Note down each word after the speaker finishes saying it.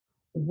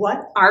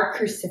What are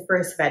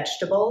cruciferous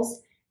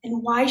vegetables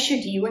and why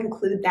should you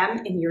include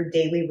them in your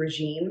daily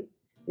regime?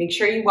 Make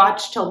sure you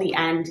watch till the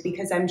end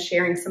because I'm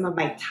sharing some of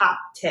my top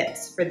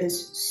tips for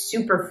this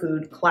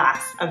superfood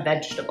class of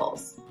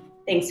vegetables.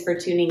 Thanks for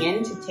tuning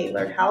in to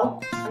Tailored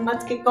Health, and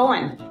let's get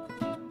going.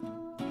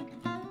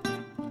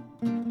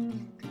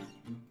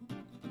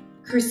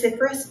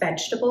 Cruciferous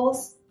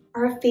vegetables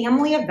are a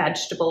family of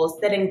vegetables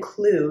that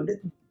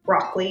include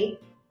broccoli,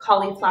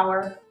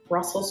 cauliflower,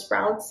 Brussels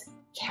sprouts,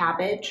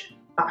 cabbage,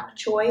 bok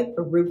choy,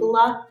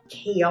 arugula,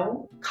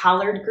 kale,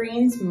 collard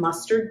greens,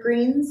 mustard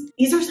greens.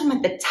 These are some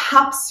of the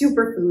top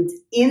superfoods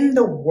in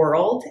the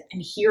world,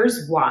 and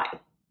here's why.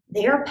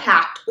 They are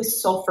packed with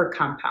sulfur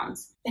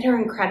compounds that are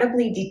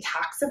incredibly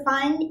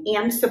detoxifying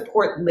and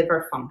support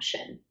liver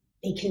function.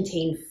 They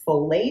contain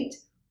folate,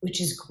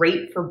 which is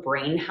great for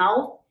brain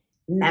health,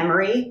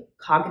 memory,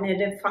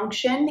 cognitive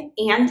function,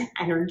 and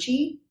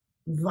energy.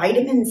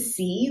 Vitamin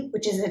C,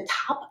 which is a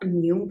top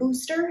immune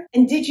booster.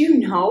 And did you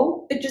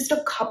know that just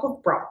a cup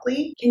of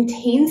broccoli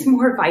contains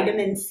more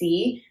vitamin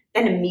C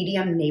than a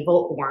medium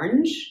navel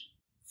orange?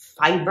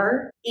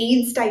 Fiber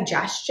aids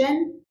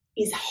digestion,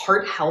 is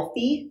heart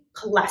healthy,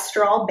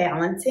 cholesterol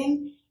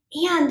balancing,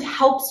 and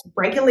helps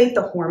regulate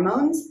the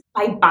hormones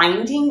by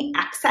binding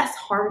excess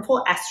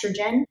harmful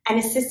estrogen and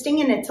assisting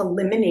in its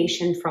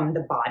elimination from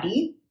the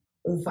body.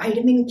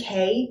 Vitamin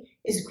K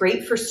is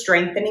great for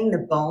strengthening the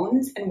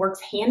bones and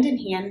works hand in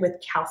hand with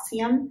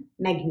calcium,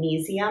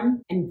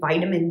 magnesium, and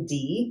vitamin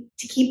D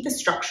to keep the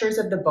structures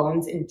of the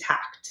bones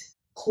intact.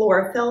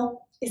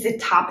 Chlorophyll is a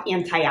top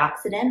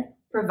antioxidant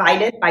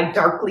provided by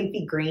dark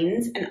leafy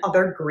greens and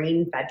other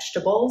green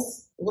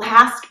vegetables.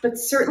 Last but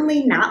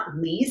certainly not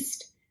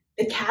least,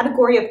 the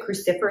category of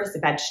cruciferous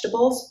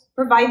vegetables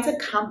provides a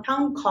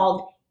compound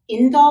called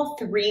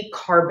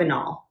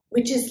indole-3-carbinol,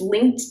 which is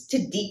linked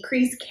to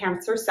decreased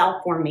cancer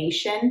cell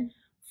formation,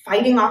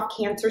 fighting off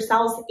cancer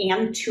cells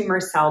and tumor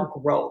cell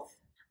growth.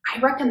 I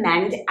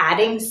recommend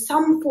adding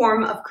some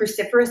form of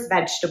cruciferous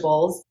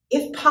vegetables,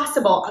 if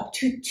possible, up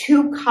to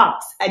 2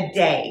 cups a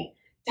day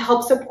to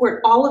help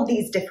support all of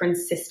these different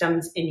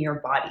systems in your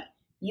body.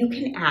 You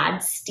can add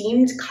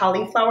steamed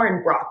cauliflower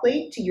and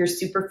broccoli to your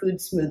superfood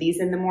smoothies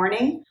in the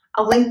morning.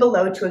 I'll link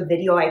below to a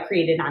video I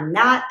created on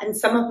that and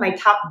some of my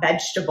top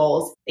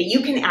vegetables that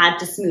you can add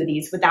to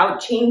smoothies without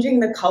changing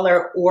the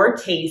color or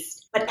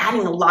taste, but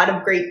adding a lot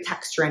of great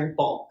texture and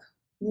bulk.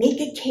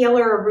 Make a kale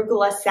or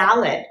arugula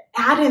salad.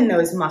 Add in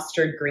those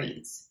mustard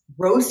greens.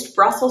 Roast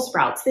Brussels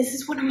sprouts. This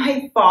is one of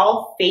my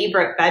fall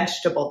favorite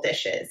vegetable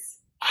dishes.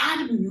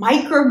 Add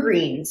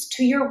microgreens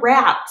to your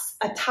wraps,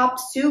 atop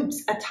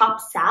soups,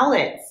 atop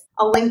salads.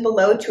 I'll link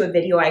below to a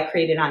video I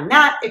created on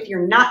that if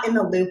you're not in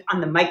the loop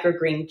on the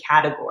microgreen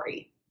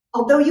category.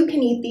 Although you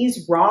can eat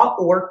these raw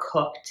or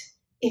cooked,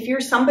 if you're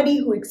somebody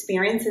who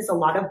experiences a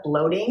lot of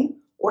bloating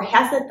or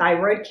has a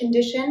thyroid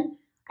condition,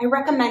 I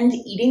recommend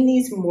eating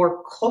these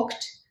more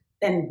cooked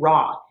than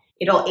raw.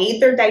 It'll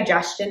aid their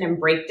digestion and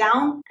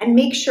breakdown and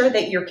make sure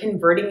that you're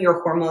converting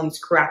your hormones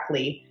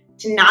correctly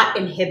to not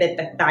inhibit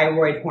the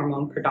thyroid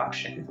hormone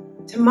production.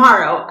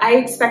 Tomorrow, I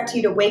expect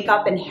you to wake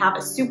up and have a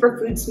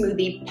superfood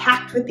smoothie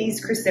packed with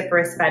these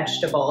cruciferous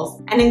vegetables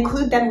and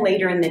include them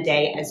later in the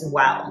day as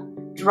well.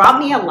 Drop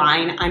me a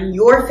line on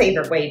your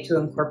favorite way to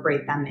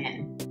incorporate them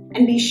in.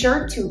 And be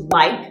sure to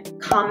like,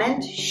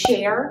 comment,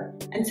 share,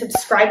 and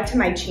subscribe to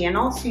my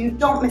channel so you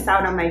don't miss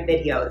out on my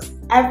videos.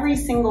 Every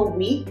single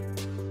week,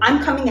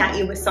 I'm coming at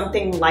you with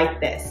something like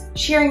this,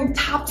 sharing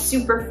top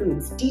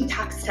superfoods,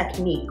 detox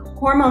technique,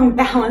 hormone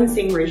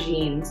balancing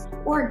regimes,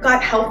 or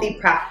gut healthy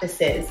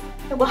practices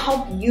that will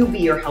help you be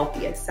your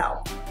healthiest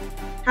self.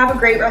 Have a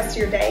great rest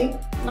of your day,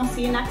 and I'll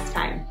see you next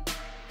time.